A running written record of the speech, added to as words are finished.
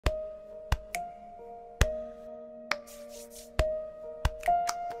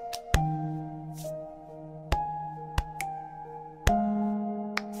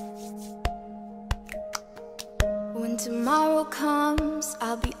comes,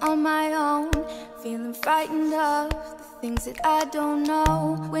 I'll be on my own, feeling frightened of the things that I don't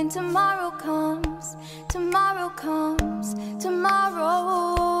know. When tomorrow comes, tomorrow comes,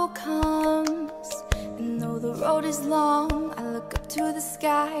 tomorrow comes. And though the road is long, I look up to the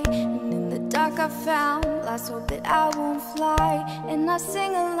sky, and in the dark I found last hope that I won't fly. And I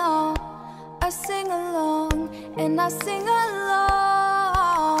sing along, I sing along, and I sing along.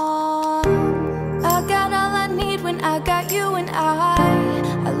 I got all I need when I got you and I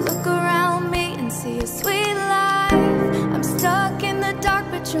look around me and see a sweet life. I'm stuck in the dark,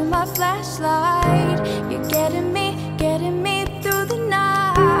 but you're my flashlight. You're getting me through the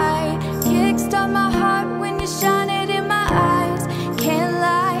night. Kickstart my heart when you shine it in my eyes. Can't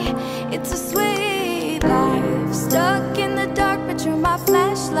lie, it's a sweet life. Stuck in the dark, but you're my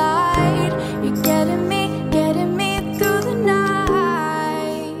flashlight. You're getting me through the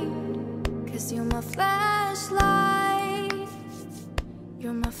night. 'Cause you're my flashlight.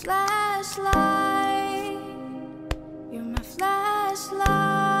 You're my flashlight. You're my flashlight.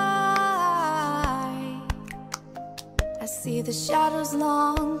 I see the shadows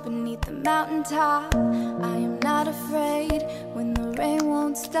long beneath the mountaintop. I am not afraid when the rain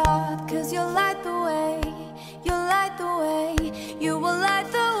won't stop. 'Cause you'll light the way, you'll light the way, you will light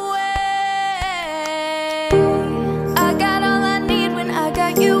the way. I got all I need when I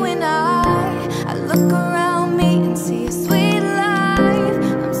got you and I look around me and see a sweet life.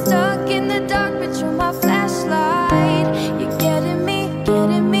 I'm stuck in the dark, but you're my flashlight. You're getting me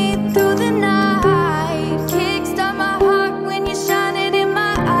through the night. Kickstart my heart when you shine it in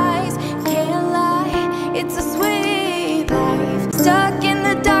my eyes. Can't lie, it's a sweet life. Stuck in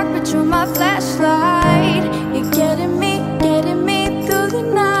the dark, but you're my flashlight. You're getting me through the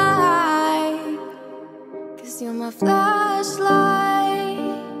night. 'Cause you're my flashlight.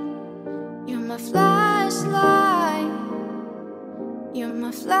 You're my flashlight. You're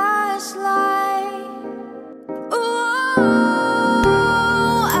my flashlight. Ooh,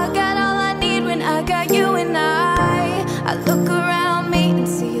 I got all I need when I got you and I look around me and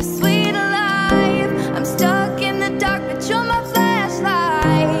see a sweet life. I'm stuck in the dark, but you're my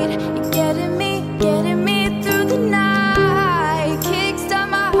flashlight. You're getting me through the night. Kickstart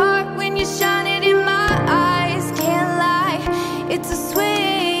my heart when you shine it in my eyes. Can't lie, it's a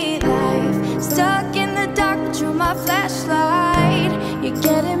sweet life. Stuck in the dark, but you're my flashlight. You're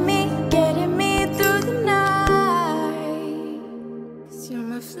getting me through the night. 'Cause you're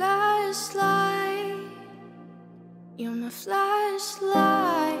my flashlight. You're my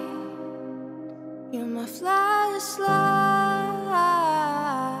flashlight. You're my flashlight.